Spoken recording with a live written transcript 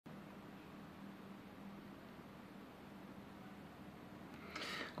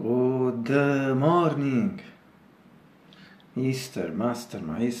Good morning, Mister, Master,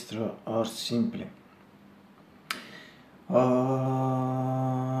 Maestro, or simply. Or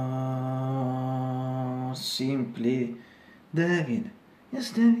simply David.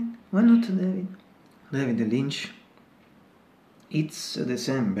 Yes, David. Why not David? David Lynch. It's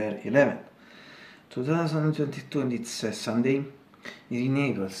December 11th, 2022, and it's Sunday. In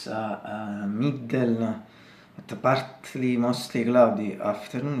Naples, a middle, but partly mostly cloudy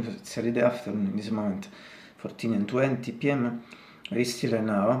afternoon. It's a late afternoon in this moment, 14 and 20 p.m. Very still right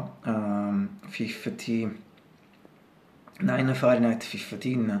now, 59 Fahrenheit,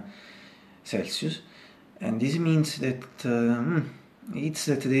 15 Celsius, and this means that it's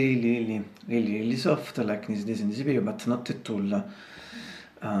that they really soft like these days in this period, but not at all.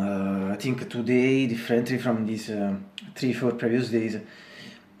 I think today, differently from these 3-4 previous days,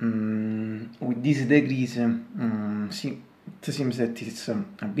 with these degrees, it seems that it's a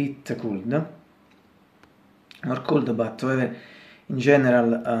bit cold, more cold, but however, in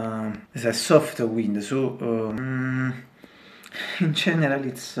general, it's a soft wind, so in general,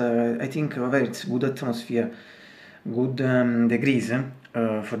 it's I think it's good atmosphere, good degrees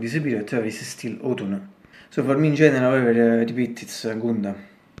for this period. However, it's still autumn. So for me in general, however, repeat, it's good.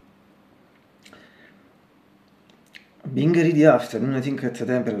 Being ready afternoon, I think at the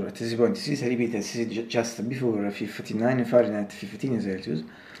temperature at this point, this is repeated just before 59 Fahrenheit, 15 Celsius.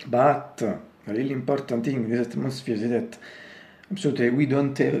 But a really important thing in this atmosphere is that absolutely we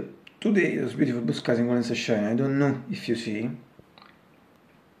don't have today those beautiful blue skies and golden sunshine. I don't know if you see.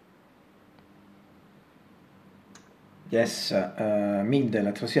 Yes, middle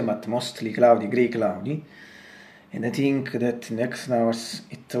atmosphere, but mostly cloudy, grey cloudy. And I think that in the next hours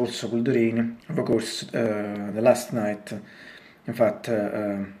it also could rain. Of course, the last night, in fact,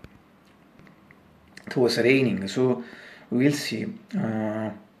 it was raining, so we will see.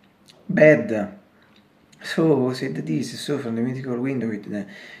 Bad. So said this, so from the mythical window with the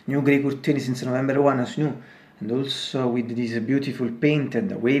new grey curtain since November 1 as new, and also with these beautiful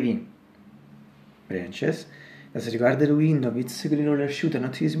painted wavy branches. As regard the window, it's green roller shooter,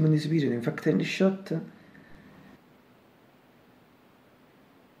 not visible in this period, in fact in the shot.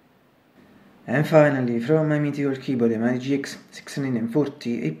 And finally, from my mythical keyboard, my GX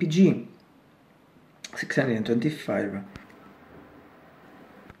 640 APG 625.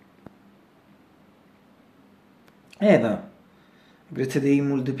 Eva, great day,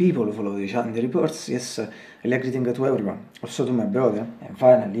 all the people follow the channel reports. Yes, I like greeting to everyone, also to my brother. And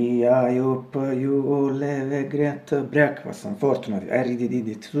finally, I hope you all have a great breakfast. Unfortunately, I really did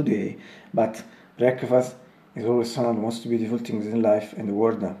it today, but breakfast is always one of the most beautiful things in life and the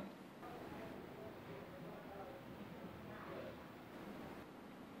world.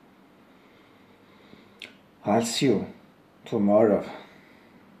 I'll see you tomorrow.